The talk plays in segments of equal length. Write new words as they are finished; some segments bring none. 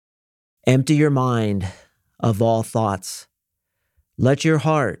Empty your mind of all thoughts. Let your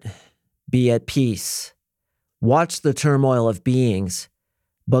heart be at peace. Watch the turmoil of beings,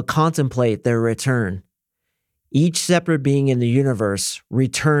 but contemplate their return. Each separate being in the universe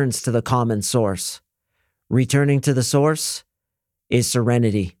returns to the common source. Returning to the source is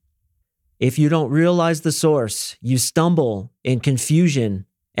serenity. If you don't realize the source, you stumble in confusion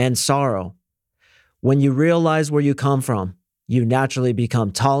and sorrow. When you realize where you come from, you naturally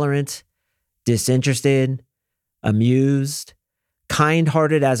become tolerant, disinterested, amused,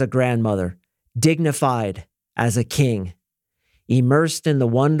 kind-hearted as a grandmother, dignified as a king. Immersed in the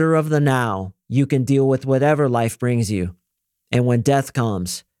wonder of the now, you can deal with whatever life brings you. And when death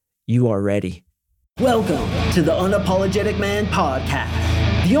comes, you are ready. Welcome to the Unapologetic Man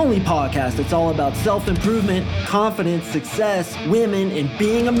Podcast, the only podcast that's all about self-improvement, confidence, success, women, and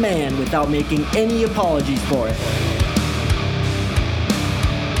being a man without making any apologies for it.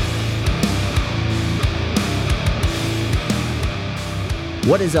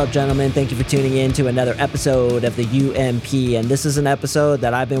 What is up, gentlemen? Thank you for tuning in to another episode of the UMP. And this is an episode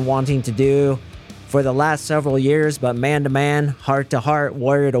that I've been wanting to do for the last several years, but man to man, heart to heart,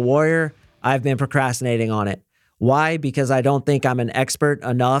 warrior to warrior, I've been procrastinating on it. Why? Because I don't think I'm an expert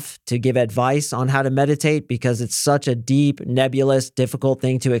enough to give advice on how to meditate, because it's such a deep, nebulous, difficult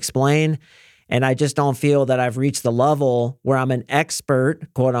thing to explain. And I just don't feel that I've reached the level where I'm an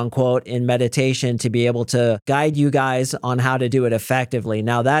expert, quote unquote, in meditation to be able to guide you guys on how to do it effectively.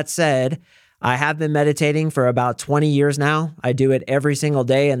 Now, that said, I have been meditating for about 20 years now. I do it every single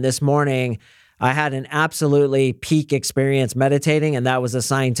day. And this morning, I had an absolutely peak experience meditating, and that was a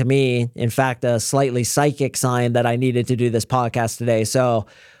sign to me, in fact, a slightly psychic sign that I needed to do this podcast today. So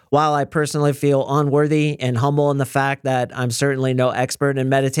while I personally feel unworthy and humble in the fact that I'm certainly no expert in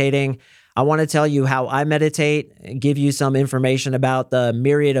meditating, I want to tell you how I meditate, give you some information about the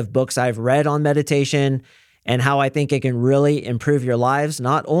myriad of books I've read on meditation, and how I think it can really improve your lives,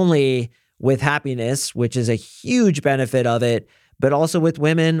 not only with happiness, which is a huge benefit of it, but also with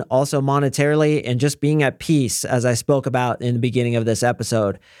women, also monetarily, and just being at peace, as I spoke about in the beginning of this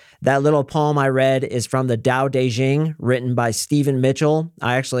episode. That little poem I read is from the Tao Te Ching, written by Stephen Mitchell.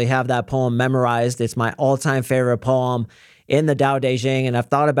 I actually have that poem memorized. It's my all-time favorite poem in the Tao Te Ching, and I've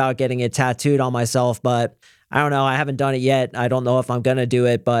thought about getting it tattooed on myself, but I don't know. I haven't done it yet. I don't know if I'm going to do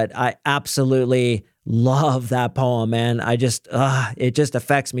it, but I absolutely love that poem, man. it just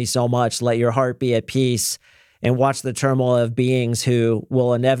affects me so much. Let your heart be at peace and watch the turmoil of beings who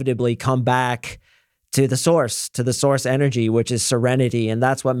will inevitably come back to the source energy, which is serenity. And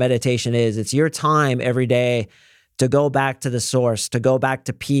that's what meditation is. It's your time every day to go back to the source, to go back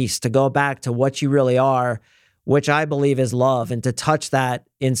to peace, to go back to what you really are, which I believe is love, and to touch that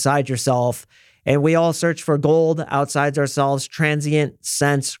inside yourself. And we all search for gold outside ourselves, transient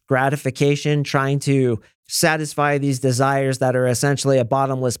sense gratification, trying to satisfy these desires that are essentially a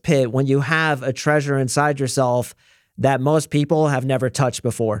bottomless pit, when you have a treasure inside yourself that most people have never touched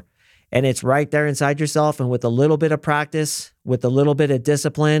before. And it's right there inside yourself. And with a little bit of practice, with a little bit of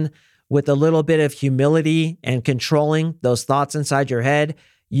discipline, with a little bit of humility and controlling those thoughts inside your head,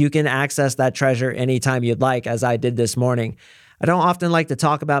 you can access that treasure anytime you'd like, as I did this morning. I don't often like to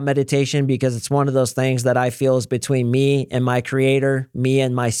talk about meditation because it's one of those things that I feel is between me and my creator, me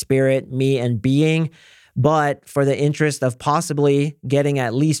and my spirit, me and being. But for the interest of possibly getting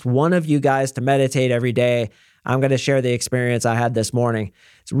at least one of you guys to meditate every day, I'm going to share the experience I had this morning.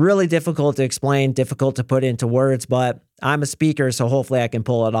 It's really difficult to explain, difficult to put into words, but I'm a speaker, so hopefully I can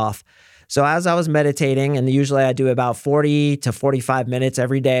pull it off. So as I was meditating, and usually I do about 40 to 45 minutes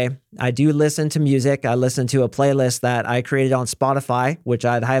every day, I do listen to music. I listen to a playlist that I created on Spotify, which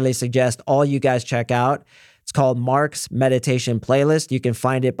I'd highly suggest all you guys check out. It's called Mark's Meditation Playlist. You can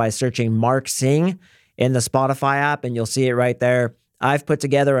find it by searching Mark Sing in the Spotify app, and you'll see it right there. I've put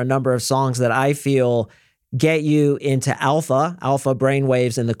together a number of songs that I feel get you into alpha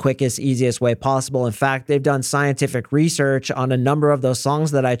brainwaves in the quickest, easiest way possible. In fact, they've done scientific research on a number of those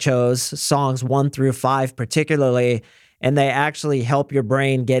songs that I chose, songs 1 through 5 particularly, and they actually help your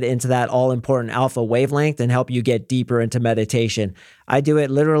brain get into that all-important alpha wavelength and help you get deeper into meditation. I do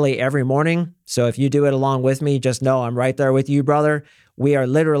it literally every morning, so if you do it along with me, just know I'm right there with you, brother. We are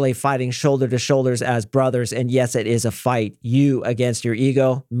literally fighting shoulder to shoulders as brothers, and yes, it is a fight. You against your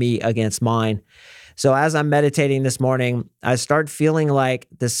ego, me against mine. So as I'm meditating this morning, I start feeling like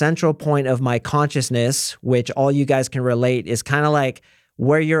the central point of my consciousness, which all you guys can relate, is kind of like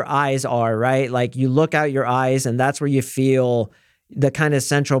where your eyes are, right? Like you look out your eyes and that's where you feel the kind of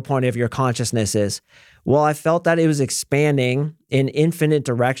central point of your consciousness is. Well, I felt that it was expanding in infinite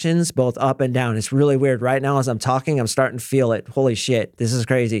directions, both up and down. It's really weird. Right now, as I'm talking, I'm starting to feel it. Holy shit, this is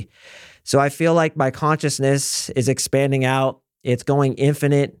crazy. So I feel like my consciousness is expanding out. It's going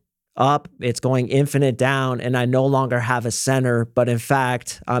infinite up, it's going infinite down, and I no longer have a center, but in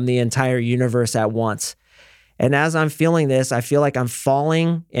fact, I'm the entire universe at once. And as I'm feeling this, I feel like I'm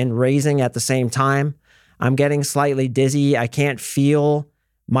falling and raising at the same time. I'm getting slightly dizzy. I can't feel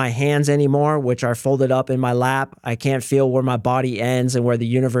my hands anymore, which are folded up in my lap. I can't feel where my body ends and where the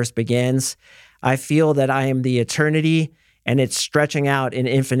universe begins. I feel that I am the eternity and it's stretching out in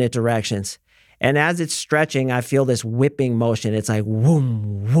infinite directions. And as it's stretching, I feel this whipping motion. It's like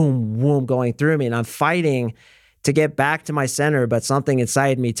whoom, whoom, whoom going through me. And I'm fighting to get back to my center, but something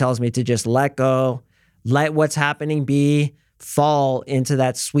inside me tells me to just let go, let what's happening be, fall into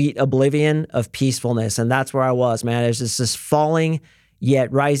that sweet oblivion of peacefulness. And that's where I was, man. It's just this falling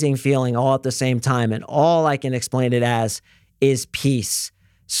yet rising feeling all at the same time. And all I can explain it as is peace,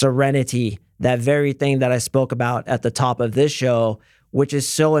 serenity, that very thing that I spoke about at the top of this show, which is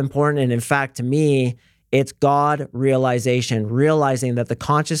so important. And in fact, to me, it's God realization, realizing that the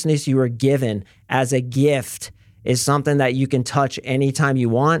consciousness you were given as a gift is something that you can touch anytime you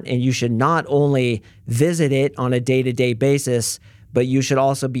want. And you should not only visit it on a day-to-day basis, but you should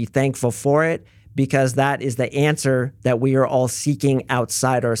also be thankful for it, because that is the answer that we are all seeking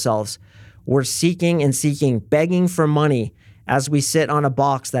outside ourselves. We're seeking and seeking, begging for money as we sit on a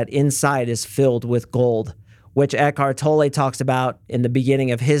box that inside is filled with gold, which Eckhart Tolle talks about in the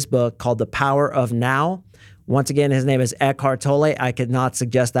beginning of his book called The Power of Now. Once again, his name is Eckhart Tolle. I could not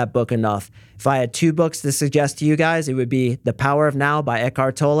suggest that book enough. If I had two books to suggest to you guys, it would be The Power of Now by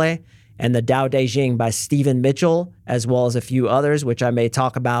Eckhart Tolle and The Tao Te Ching by Stephen Mitchell, as well as a few others, which I may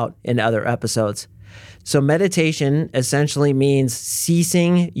talk about in other episodes. So meditation essentially means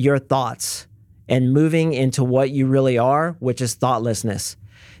ceasing your thoughts and moving into what you really are, which is thoughtlessness.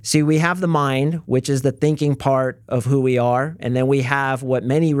 See, we have the mind, which is the thinking part of who we are, and then we have what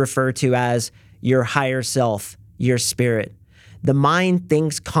many refer to as your higher self, your spirit. The mind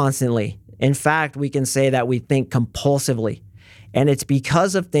thinks constantly. In fact, we can say that we think compulsively, and it's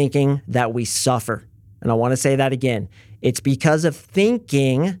because of thinking that we suffer. And I want to say that again. It's because of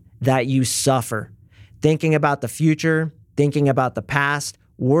thinking that you suffer. Thinking about the future, thinking about the past,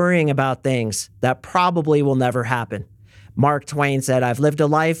 worrying about things that probably will never happen. Mark Twain said, "I've lived a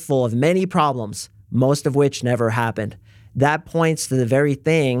life full of many problems, most of which never happened." That points to the very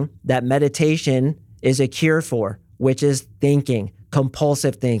thing that meditation is a cure for, which is thinking,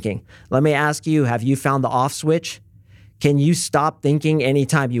 compulsive thinking. Let me ask you, have you found the off switch? Can you stop thinking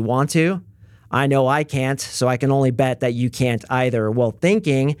anytime you want to? I know I can't, so I can only bet that you can't either. Well,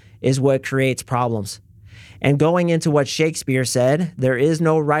 thinking is what creates problems. And going into what Shakespeare said, there is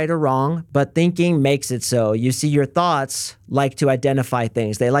no right or wrong, but thinking makes it so. You see, your thoughts like to identify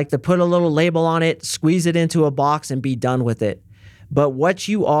things. They like to put a little label on it, squeeze it into a box, and be done with it. But what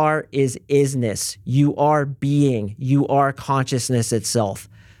you are is isness. You are being. You are consciousness itself.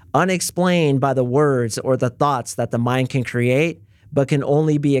 Unexplained by the words or the thoughts that the mind can create, but can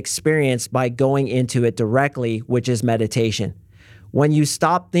only be experienced by going into it directly, which is meditation. When you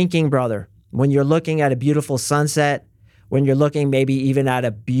stop thinking, brother, when you're looking at a beautiful sunset, when you're looking maybe even at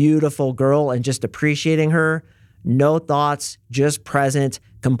a beautiful girl and just appreciating her, no thoughts, just present,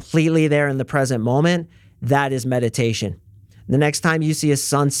 completely there in the present moment, that is meditation. The next time you see a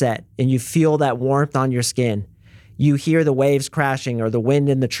sunset and you feel that warmth on your skin, you hear the waves crashing or the wind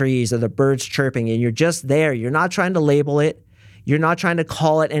in the trees or the birds chirping, and you're just there. You're not trying to label it. You're not trying to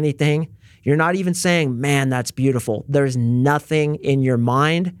call it anything. You're not even saying, man, that's beautiful. There's nothing in your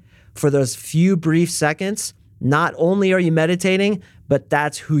mind. For those few brief seconds, not only are you meditating, but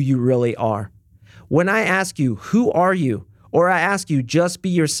that's who you really are. When I ask you, who are you? Or I ask you, just be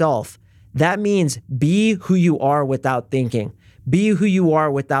yourself. That means be who you are without thinking. Be who you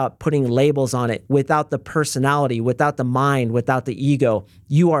are without putting labels on it, without the personality, without the mind, without the ego.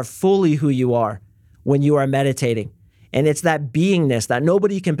 You are fully who you are when you are meditating. And it's that beingness that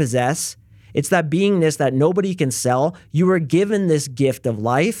nobody can possess. It's that beingness that nobody can sell. You were given this gift of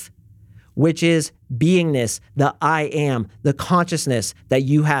life, which is beingness, the I am, the consciousness that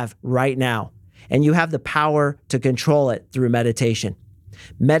you have right now. And you have the power to control it through meditation.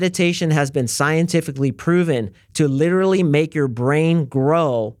 Meditation has been scientifically proven to literally make your brain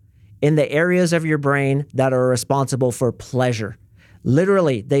grow in the areas of your brain that are responsible for pleasure.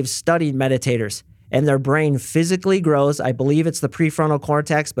 Literally, they've studied meditators and their brain physically grows. I believe it's the prefrontal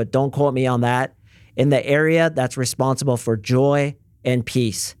cortex, but don't quote me on that, in the area that's responsible for joy and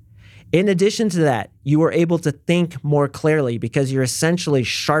peace. In addition to that, you are able to think more clearly because you're essentially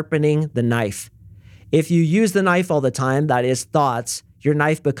sharpening the knife. If you use the knife all the time, that is thoughts, your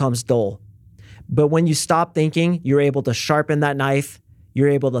knife becomes dull. But when you stop thinking, you're able to sharpen that knife. You're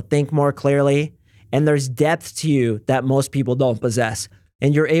able to think more clearly. And there's depth to you that most people don't possess.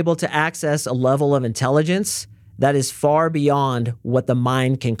 And you're able to access a level of intelligence that is far beyond what the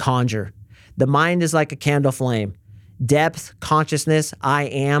mind can conjure. The mind is like a candle flame. Depth, consciousness, I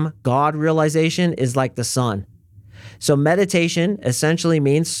am, God realization is like the sun. So meditation essentially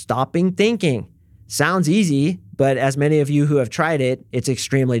means stopping thinking. Sounds easy, but as many of you who have tried it, it's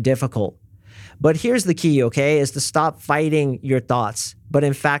extremely difficult. But here's the key, okay, is to stop fighting your thoughts, but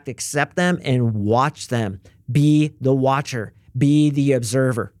in fact, accept them and watch them. Be the watcher, be the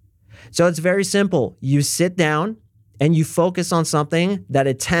observer. So it's very simple. You sit down and you focus on something that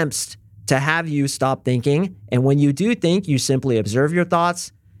attempts to have you stop thinking. And when you do think, you simply observe your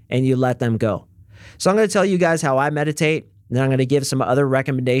thoughts and you let them go. So I'm going to tell you guys how I meditate. Then I'm going to give some other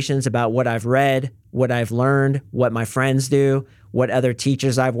recommendations about what I've read, what I've learned, what my friends do, what other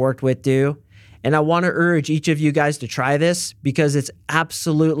teachers I've worked with do. And I want to urge each of you guys to try this because it's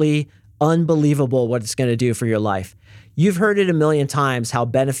absolutely unbelievable what it's going to do for your life. You've heard it a million times how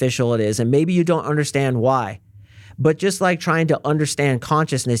beneficial it is, and maybe you don't understand why. But just like trying to understand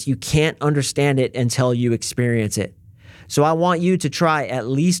consciousness, you can't understand it until you experience it. So I want you to try at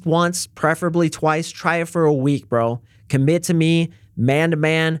least once, preferably twice. Try it for a week, bro. Commit to me, man to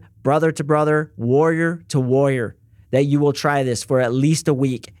man, brother to brother, warrior to warrior, that you will try this for at least a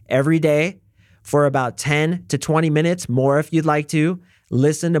week, every day, for about 10 to 20 minutes, more if you'd like to.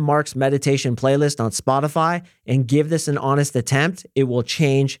 Listen to Mark's meditation playlist on Spotify and give this an honest attempt. It will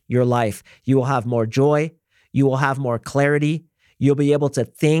change your life. You will have more joy. You will have more clarity. You'll be able to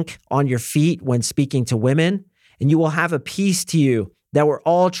think on your feet when speaking to women, and you will have a peace to you that we're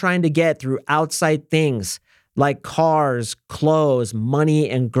all trying to get through outside things like cars, clothes, money,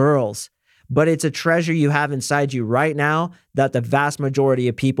 and girls. But it's a treasure you have inside you right now that the vast majority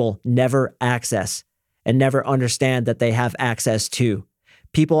of people never access and never understand that they have access to.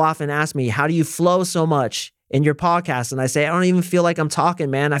 People often ask me, how do you flow so much in your podcast? And I say, I don't even feel like I'm talking,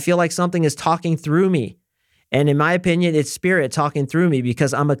 man. I feel like something is talking through me. And in my opinion, it's spirit talking through me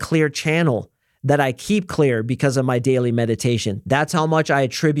because I'm a clear channel that I keep clear because of my daily meditation. That's how much I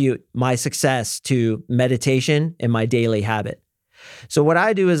attribute my success to meditation and my daily habit. So what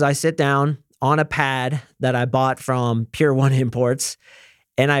I do is I sit down on a pad that I bought from Pure One Imports,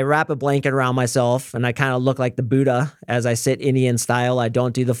 and I wrap a blanket around myself, and I kind of look like the Buddha as I sit Indian style. I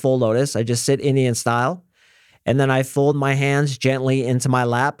don't do the full lotus. I just sit Indian style. And then I fold my hands gently into my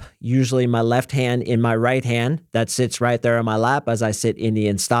lap, usually my left hand in my right hand that sits right there on my lap as I sit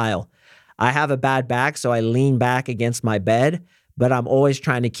Indian style. I have a bad back, so I lean back against my bed, but I'm always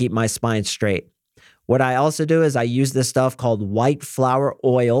trying to keep my spine straight. What I also do is I use this stuff called white flower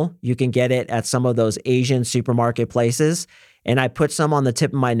oil. You can get it at some of those Asian supermarket places. And I put some on the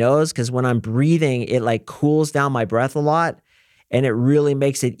tip of my nose because when I'm breathing, it like cools down my breath a lot. And it really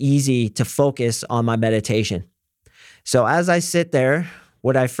makes it easy to focus on my meditation. So as I sit there,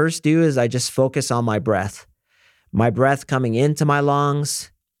 what I first do is I just focus on my breath coming into my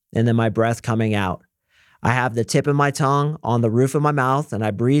lungs and then my breath coming out. I have the tip of my tongue on the roof of my mouth and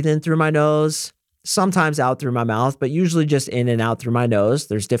I breathe in through my nose, sometimes out through my mouth, but usually just in and out through my nose.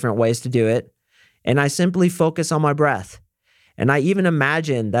 There's different ways to do it. And I simply focus on my breath. And I even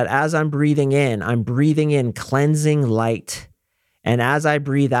imagine that as I'm breathing in cleansing light. And as I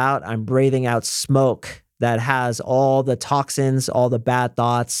breathe out, I'm breathing out smoke that has all the toxins, all the bad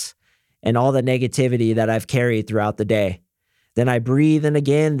thoughts, and all the negativity that I've carried throughout the day. Then I breathe in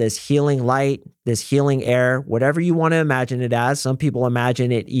again, this healing light, this healing air, whatever you want to imagine it as. Some people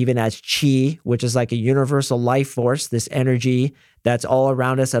imagine it even as chi, which is like a universal life force, this energy that's all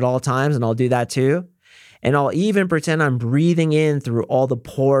around us at all times, and I'll do that too. And I'll even pretend I'm breathing in through all the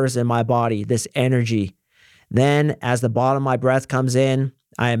pores in my body, this energy. Then as the bottom of my breath comes in,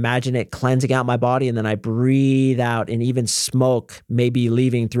 I imagine it cleansing out my body, and then I breathe out, and even smoke maybe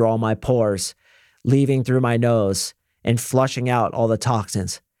leaving through all my pores, leaving through my nose, and flushing out all the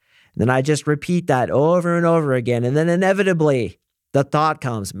toxins. And then I just repeat that over and over again. And then inevitably, the thought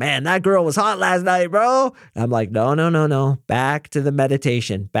comes, man, that girl was hot last night, bro. And I'm like, no. Back to the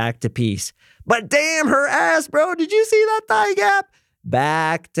meditation, back to peace. But damn, her ass, bro. Did you see that thigh gap?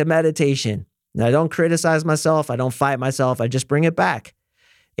 Back to meditation. And I don't criticize myself. I don't fight myself. I just bring it back.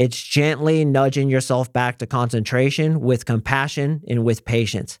 It's gently nudging yourself back to concentration with compassion and with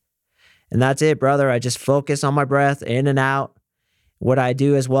patience. And that's it, brother. I just focus on my breath in and out. What I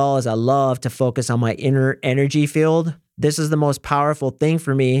do as well is I love to focus on my inner energy field. This is the most powerful thing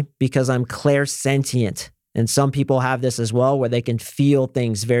for me because I'm clairsentient. And some people have this as well, where they can feel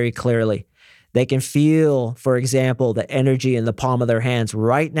things very clearly. They can feel, for example, the energy in the palm of their hands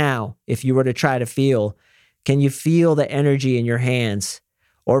right now. If you were to try to feel, Can you feel the energy in your hands,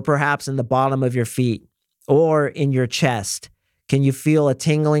 or perhaps in the bottom of your feet, or in your chest? Can you feel a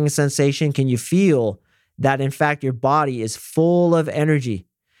tingling sensation? Can you feel that, in fact, your body is full of energy?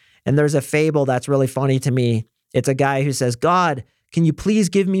 And there's a fable that's really funny to me. It's a guy who says, God, can you please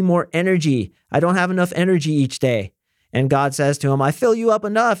give me more energy? I don't have enough energy each day. And God says to him, I fill you up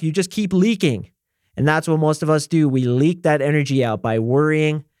enough. You just keep leaking. And that's what most of us do. We leak that energy out by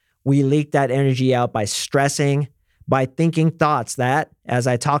worrying. We leak that energy out by stressing, by thinking thoughts that, as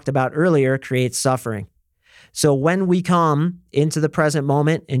I talked about earlier, create suffering. So when we come into the present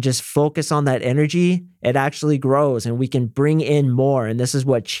moment and just focus on that energy, it actually grows and we can bring in more. And this is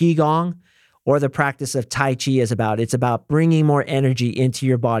what Qigong or the practice of Tai Chi is about. It's about bringing more energy into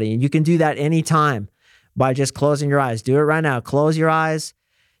your body. And you can do that anytime by just closing your eyes. Do it right now. Close your eyes,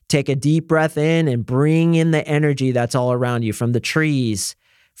 take a deep breath in and bring in the energy that's all around you from the trees,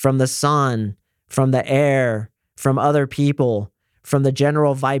 from the sun, from the air, from other people, from the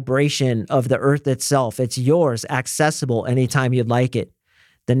general vibration of the earth itself. It's yours, accessible anytime you'd like it.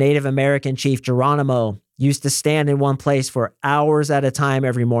 The Native American chief Geronimo used to stand in one place for hours at a time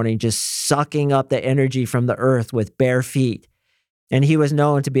every morning, just sucking up the energy from the earth with bare feet. And he was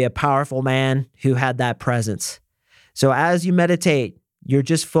known to be a powerful man who had that presence. So as you meditate, you're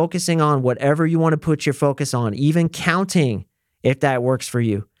just focusing on whatever you want to put your focus on, even counting if that works for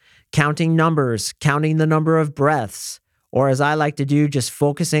you. Counting numbers, counting the number of breaths, or as I like to do, just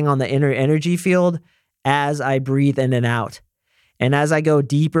focusing on the inner energy field as I breathe in and out. And as I go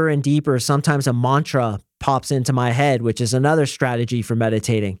deeper and deeper, sometimes a mantra pops into my head, which is another strategy for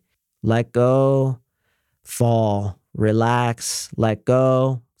meditating. Let go, fall, relax, let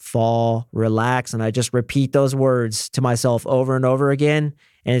go, fall, relax. And I just repeat those words to myself over and over again.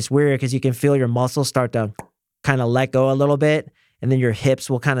 And it's weird because you can feel your muscles start to kind of let go a little bit. And then your hips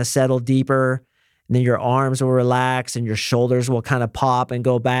will kind of settle deeper. And then your arms will relax and your shoulders will kind of pop and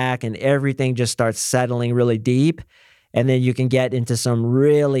go back. And everything just starts settling really deep. And then you can get into some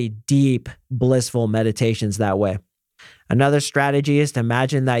really deep, blissful meditations that way. Another strategy is to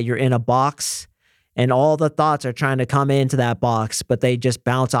imagine that you're in a box and all the thoughts are trying to come into that box, but they just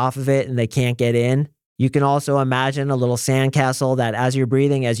bounce off of it and they can't get in. You can also imagine a little sandcastle that as you're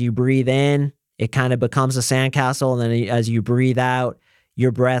breathing, as you breathe in, it kind of becomes a sandcastle. And then as you breathe out,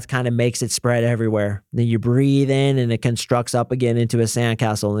 your breath kind of makes it spread everywhere. Then you breathe in and it constructs up again into a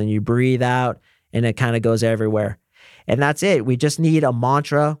sandcastle. And then you breathe out and it kind of goes everywhere. And that's it. We just need a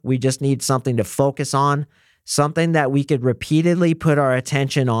mantra. We just need something to focus on, something that we could repeatedly put our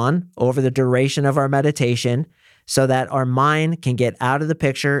attention on over the duration of our meditation so that our mind can get out of the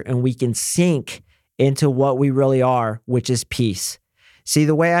picture and we can sink into what we really are, which is peace. See,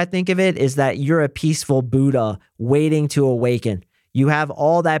 the way I think of it is that you're a peaceful Buddha waiting to awaken. You have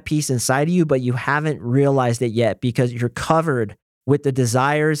all that peace inside of you, but you haven't realized it yet because you're covered with the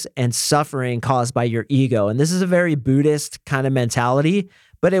desires and suffering caused by your ego. And this is a very Buddhist kind of mentality,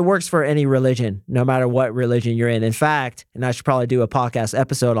 but it works for any religion, no matter what religion you're in. In fact, and I should probably do a podcast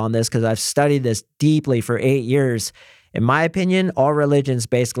episode on this because I've studied this deeply for 8 years. In my opinion, all religions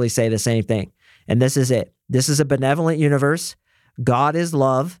basically say the same thing. And this is it. This is a benevolent universe. God is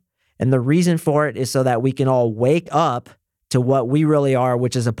love. And the reason for it is so that we can all wake up to what we really are,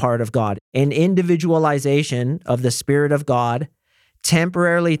 which is a part of God. An individualization of the Spirit of God,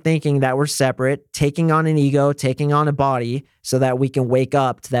 temporarily thinking that we're separate, taking on an ego, taking on a body, so that we can wake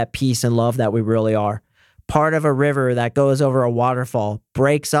up to that peace and love that we really are. Part of a river that goes over a waterfall,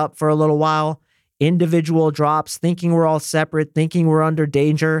 breaks up for a little while, individual drops, thinking we're all separate, thinking we're under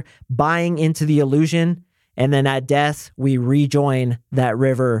danger, buying into the illusion, and then at death, we rejoin that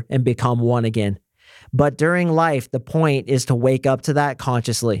river and become one again. But during life, the point is to wake up to that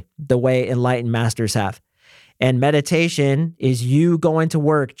consciously, the way enlightened masters have. And meditation is you going to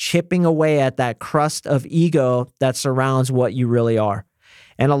work, chipping away at that crust of ego that surrounds what you really are.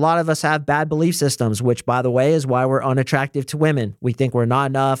 And a lot of us have bad belief systems, which, by the way, is why we're unattractive to women. We think we're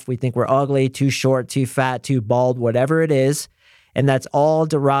not enough. We think we're ugly, too short, too fat, too bald, whatever it is. And that's all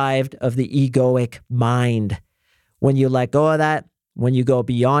derived of the egoic mind. When you let go of that, when you go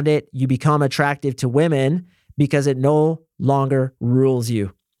beyond it, you become attractive to women because it no longer rules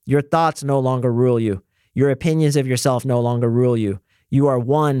you. Your thoughts no longer rule you. Your opinions of yourself no longer rule you. You are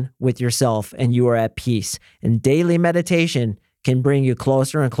one with yourself and you are at peace. And daily meditation can bring you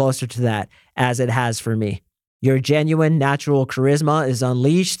closer and closer to that, as it has for me. Your genuine natural charisma is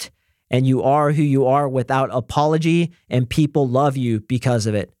unleashed and you are who you are without apology, and people love you because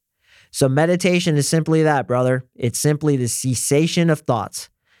of it. So meditation is simply that, brother. It's simply the cessation of thoughts.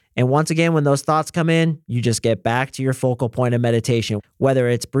 And once again, when those thoughts come in, you just get back to your focal point of meditation, whether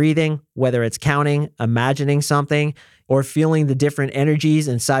it's breathing, whether it's counting, imagining something, or feeling the different energies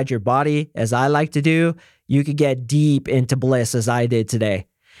inside your body, as I like to do. You could get deep into bliss as I did today.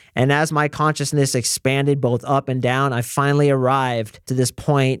 And as my consciousness expanded both up and down, I finally arrived to this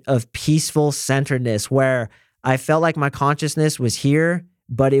point of peaceful centeredness where I felt like my consciousness was here,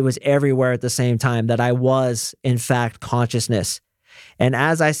 but it was everywhere at the same time, that I was, in fact, consciousness. And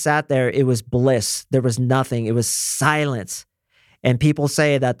as I sat there, it was bliss. There was nothing. It was silence. And people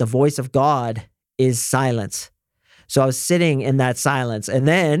say that the voice of God is silence. So I was sitting in that silence. And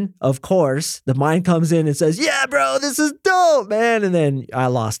then, of course, the mind comes in and says, yeah, bro, this is dope, man. And then I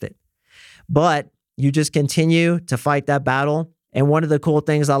lost it. But you just continue to fight that battle. And one of the cool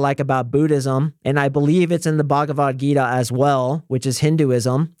things I like about Buddhism, and I believe it's in the Bhagavad Gita as well, which is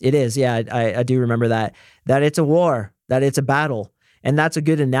Hinduism. It is, yeah, I do remember that it's a war, that it's a battle. And that's a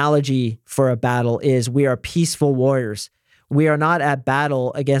good analogy for a battle is we are peaceful warriors. We are not at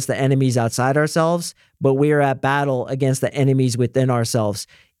battle against the enemies outside ourselves, but we are at battle against the enemies within ourselves.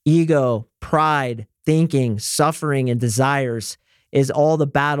 Ego, pride, thinking, suffering, and desires is all the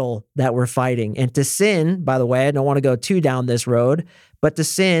battle that we're fighting. And to sin, by the way, I don't want to go too down this road, but to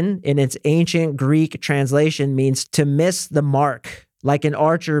sin in its ancient Greek translation means to miss the mark, like an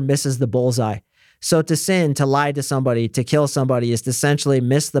archer misses the bullseye. So to sin, to lie to somebody, to kill somebody is to essentially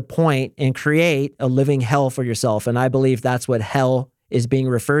miss the point and create a living hell for yourself. And I believe that's what hell is being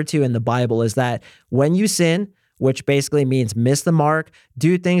referred to in the Bible, is that when you sin, which basically means miss the mark,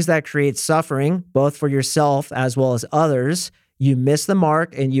 do things that create suffering, both for yourself as well as others, you miss the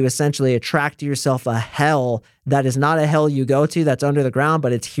mark and you essentially attract to yourself a hell that is not a hell you go to that's under the ground,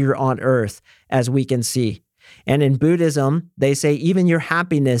 but it's here on earth, as we can see. And in Buddhism, they say even your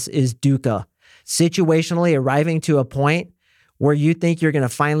happiness is dukkha. Situationally arriving to a point where you think you're going to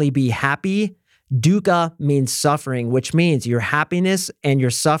finally be happy, dukkha means suffering, which means your happiness and your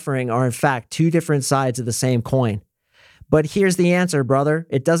suffering are in fact two different sides of the same coin. But here's the answer, brother.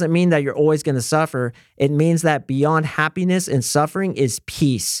 It doesn't mean that you're always going to suffer. It means that beyond happiness and suffering is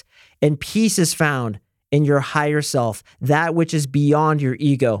peace. And peace is found in your higher self, that which is beyond your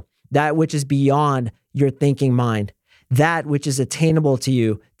ego, that which is beyond your thinking mind, that which is attainable to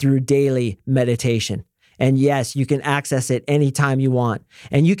you through daily meditation. And yes, you can access it anytime you want.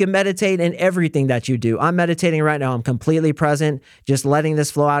 And you can meditate in everything that you do. I'm meditating right now. I'm completely present, just letting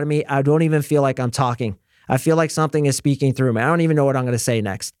this flow out of me. I don't even feel like I'm talking. I feel like something is speaking through me. I don't even know what I'm going to say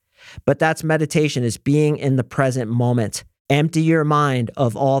next. But that's meditation, is being in the present moment. Empty your mind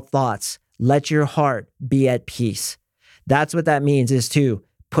of all thoughts. Let your heart be at peace. That's what that means, is to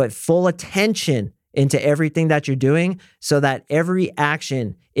put full attention into everything that you're doing so that every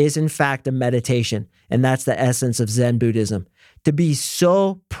action is in fact a meditation. And that's the essence of Zen Buddhism. To be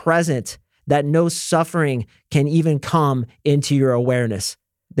so present that no suffering can even come into your awareness.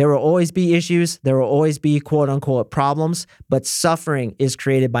 There will always be issues. There will always be quote unquote problems, but suffering is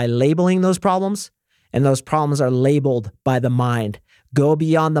created by labeling those problems, and those problems are labeled by the mind. Go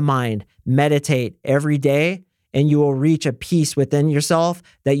beyond the mind, meditate every day, and you will reach a peace within yourself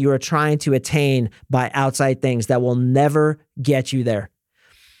that you are trying to attain by outside things that will never get you there.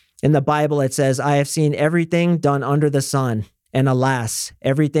 In the Bible, it says, I have seen everything done under the sun, and alas,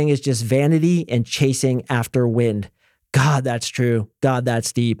 everything is just vanity and chasing after wind. God, that's true. God,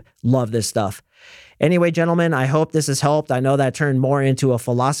 that's deep. Love this stuff. Anyway, gentlemen, I hope this has helped. I know that turned more into a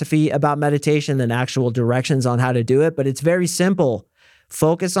philosophy about meditation than actual directions on how to do it, but it's very simple.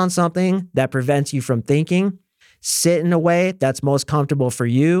 Focus on something that prevents you from thinking. Sit in a way that's most comfortable for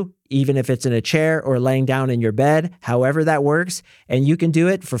you, even if it's in a chair or laying down in your bed, however that works. And you can do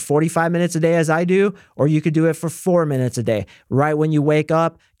it for 45 minutes a day as I do, or you could do it for 4 minutes a day. Right when you wake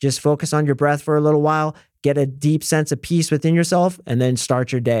up, just focus on your breath for a little while, get a deep sense of peace within yourself, and then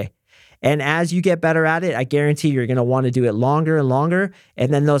start your day. And as you get better at it, I guarantee you're going to want to do it longer and longer.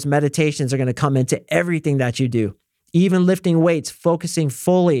 And then those meditations are going to come into everything that you do. Even lifting weights, focusing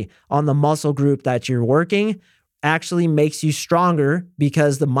fully on the muscle group that you're working actually makes you stronger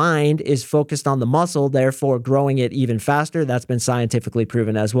because the mind is focused on the muscle, therefore growing it even faster. That's been scientifically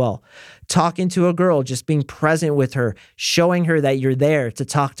proven as well. Talking to a girl, just being present with her, showing her that you're there to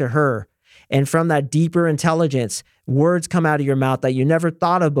talk to her. And from that deeper intelligence, words come out of your mouth that you never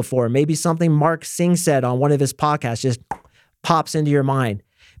thought of before. Maybe something Mark Singh said on one of his podcasts just pops into your mind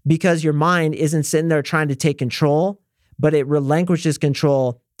because your mind isn't sitting there trying to take control, but it relinquishes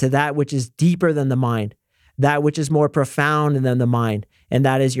control to that which is deeper than the mind, that which is more profound than the mind, and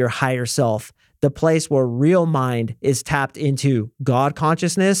that is your higher self, the place where real mind is tapped into God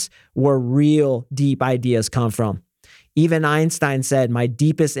consciousness, where real deep ideas come from. Even Einstein said, my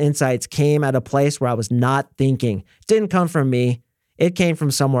deepest insights came at a place where I was not thinking. It didn't come from me. It came from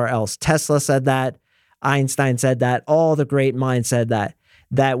somewhere else. Tesla said that. Einstein said that. All the great minds said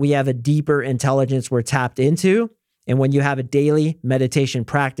that we have a deeper intelligence we're tapped into. And when you have a daily meditation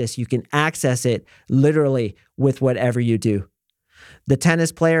practice, you can access it literally with whatever you do. The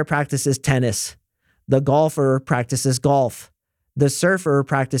tennis player practices tennis. The golfer practices golf. The surfer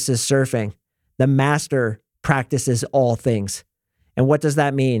practices surfing. The master practices all things. And what does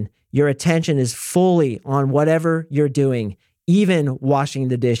that mean? Your attention is fully on whatever you're doing, even washing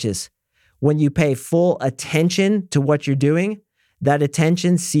the dishes. When you pay full attention to what you're doing, that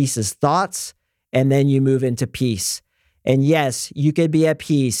attention ceases thoughts, and then you move into peace. And yes, you could be at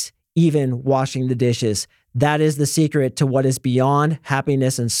peace even washing the dishes. That is the secret to what is beyond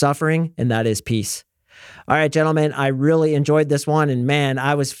happiness and suffering, and that is peace. All right, gentlemen, I really enjoyed this one. And man,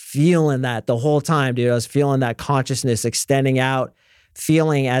 I was feeling that the whole time, dude. I was feeling that consciousness extending out,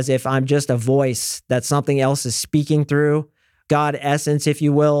 feeling as if I'm just a voice that something else is speaking through. God essence, if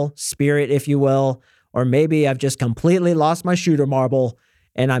you will, spirit, if you will, or maybe I've just completely lost my shooter marble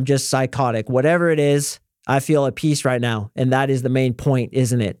and I'm just psychotic. Whatever it is, I feel at peace right now. And that is the main point,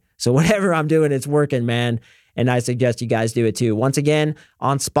 isn't it? So whatever I'm doing, it's working, man. And I suggest you guys do it too. Once again,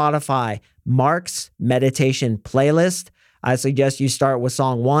 on Spotify, Mark's Meditation Playlist. I suggest you start with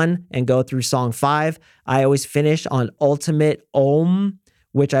song 1 and go through song 5. I always finish on Ultimate Om,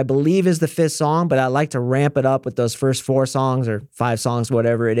 which I believe is the 5th song, but I like to ramp it up with those first 4 songs or 5 songs,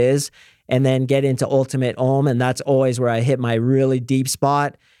 whatever it is, and then get into Ultimate Om. And that's always where I hit my really deep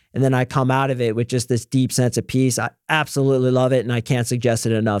spot. And then I come out of it with just this deep sense of peace. I absolutely love it, and I can't suggest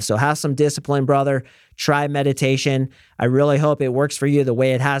it enough. So have some discipline, brother. Try meditation. I really hope it works for you the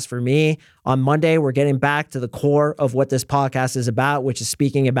way it has for me. On Monday, we're getting back to the core of what this podcast is about, which is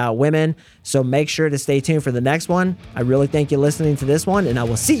speaking about women. So make sure to stay tuned for the next one. I really thank you listening to this one, and I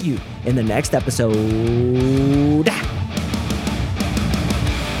will see you in the next episode.